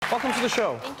Welcome to the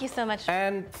show. Thank you so much.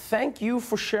 And thank you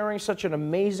for sharing such an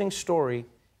amazing story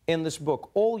in this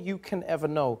book. All You Can Ever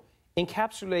Know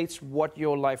encapsulates what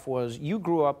your life was. You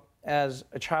grew up as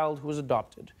a child who was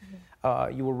adopted.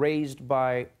 You were raised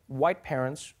by white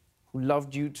parents who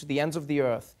loved you to the ends of the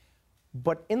earth.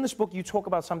 But in this book, you talk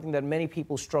about something that many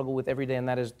people struggle with every day, and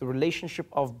that is the relationship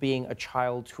of being a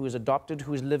child who is adopted,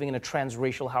 who is living in a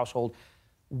transracial household.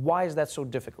 Why is that so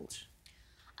difficult?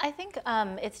 I think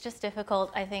it's just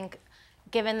difficult, I think,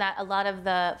 given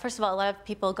that first of all, a lot of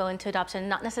people go into adoption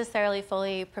not necessarily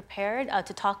fully prepared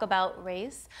to talk about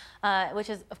race, which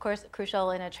is, of course,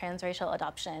 crucial in a transracial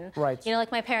adoption. Right. You know,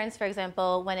 like my parents, for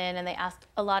example, went in and they asked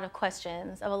a lot of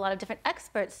questions of a lot of different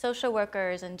experts, social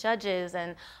workers and judges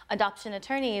and adoption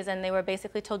attorneys, and they were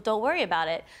basically told, don't worry about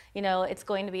it. You know, it's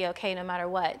going to be okay no matter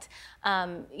what.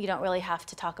 You don't really have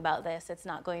to talk about this. It's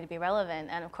not going to be relevant.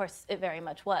 And of course, it very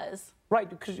much was. Right,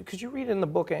 because you read in the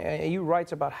book, and you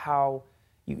write about how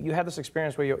you had this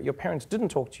experience where your parents didn't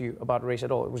talk to you about race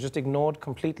at all. It was just ignored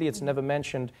completely. It's never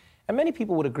mentioned. And many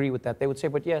people would agree with that. They would say,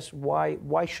 but yes,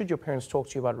 why should your parents talk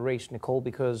to you about race, Nicole?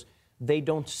 Because they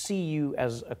don't see you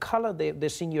as a color. They're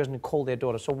seeing you as Nicole, their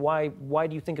daughter. So why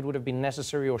do you think it would have been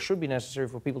necessary or should be necessary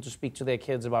for people to speak to their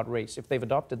kids about race if they've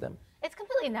adopted them? It's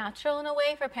completely natural in a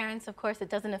way for parents. Of course, it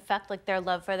doesn't affect like their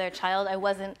love for their child. I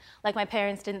wasn't, like my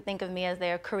parents didn't think of me as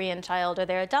their Korean child or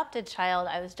their adopted child.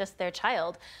 I was just their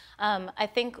child. I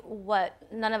think what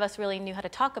none of us really knew how to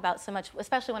talk about so much,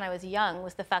 especially when I was young,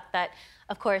 was the fact that,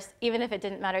 of course, even if it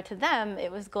didn't matter to them,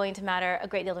 it was going to matter a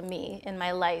great deal to me in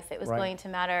my life. It was going to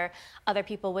matter. Other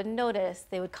people would notice,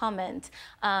 they would comment.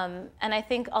 And I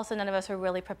think also none of us were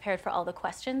really prepared for all the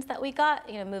questions that we got,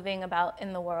 you know, moving about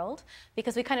in the world,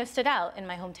 because we kind of stood out in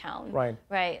my hometown. Right.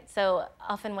 Right. So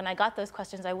often when I got those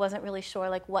questions, I wasn't really sure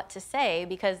like what to say,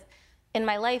 because in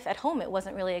my life at home, it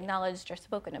wasn't really acknowledged or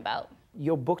spoken about.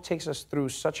 Your book takes us through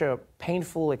such a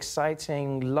painful,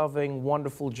 exciting, loving,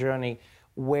 wonderful journey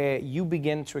where you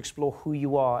begin to explore who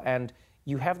you are, and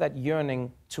you have that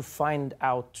yearning to find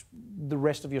out the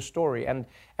rest of your story. And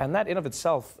that in of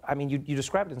itself, I mean, you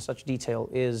describe it in such detail,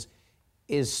 is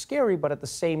scary, but at the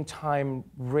same time,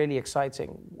 really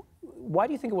exciting. Why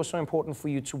do you think it was so important for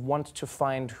you to want to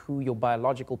find who your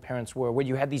biological parents were, where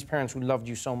you had these parents who loved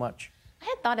you so much? I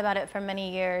had thought about it for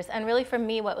many years, and really for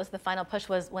me what was the final push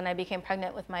was when I became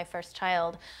pregnant with my first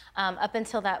child. Up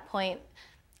until that point,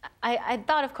 I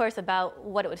thought, of course, about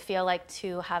what it would feel like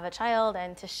to have a child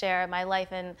and to share my life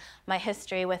and my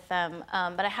history with them,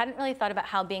 but I hadn't really thought about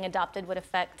how being adopted would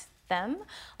affect them,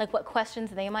 like what questions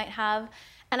they might have.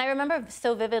 And I remember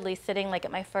so vividly sitting like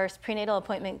at my first prenatal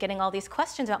appointment getting all these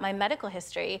questions about my medical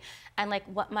history and like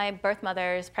what my birth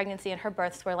mother's pregnancy and her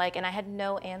births were like, and I had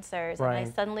no answers. Right. And I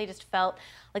suddenly just felt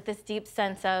like this deep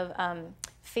sense of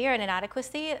fear and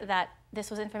inadequacy, that this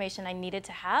was information I needed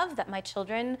to have, that my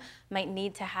children might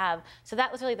need to have. So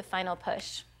that was really the final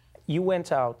push. You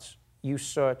went out, you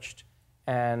searched,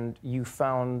 and you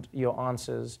found your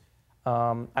answers.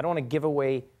 I don't want to give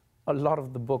away a lot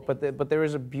of the book, but there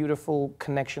is a beautiful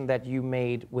connection that you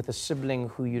made with a sibling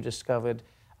who you discovered,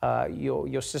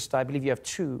 your sister. I believe you have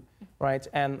two, right?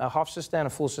 And a half sister and a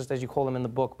full sister, as you call them in the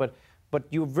book. But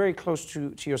you're very close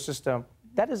to your sister.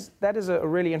 That is a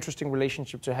really interesting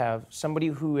relationship to have. Somebody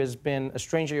who has been a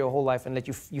stranger your whole life and that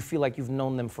you feel like you've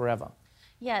known them forever.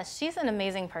 Yes, she's an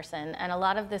amazing person, and a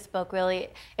lot of this book really,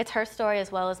 it's her story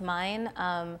as well as mine.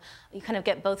 You kind of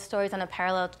get both stories on a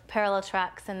parallel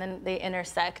tracks, and then they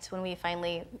intersect when we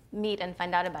finally meet and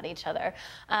find out about each other.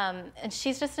 And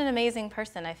she's just an amazing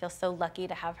person. I feel so lucky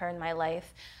to have her in my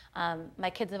life. My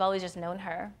kids have always just known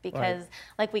her because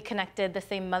like we connected the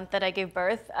same month that I gave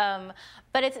birth.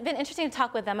 But it's been interesting to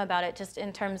talk with them about it, just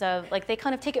in terms of like they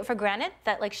kind of take it for granted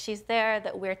that like she's there,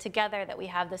 that we're together, that we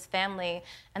have this family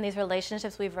and these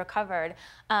relationships we've recovered.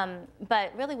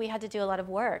 But really we had to do a lot of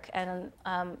work, and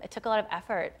it took a lot of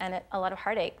effort and a lot of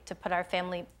heartache to put our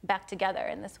family back together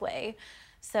in this way.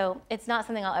 So it's not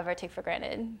something I'll ever take for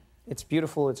granted. It's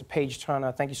beautiful. It's a page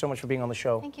turner. Thank you so much for being on the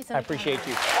show. Thank you so much. I appreciate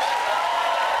you.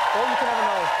 All You Can Ever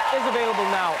Know is available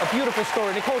now. A beautiful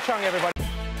story. Nicole Chung, everybody.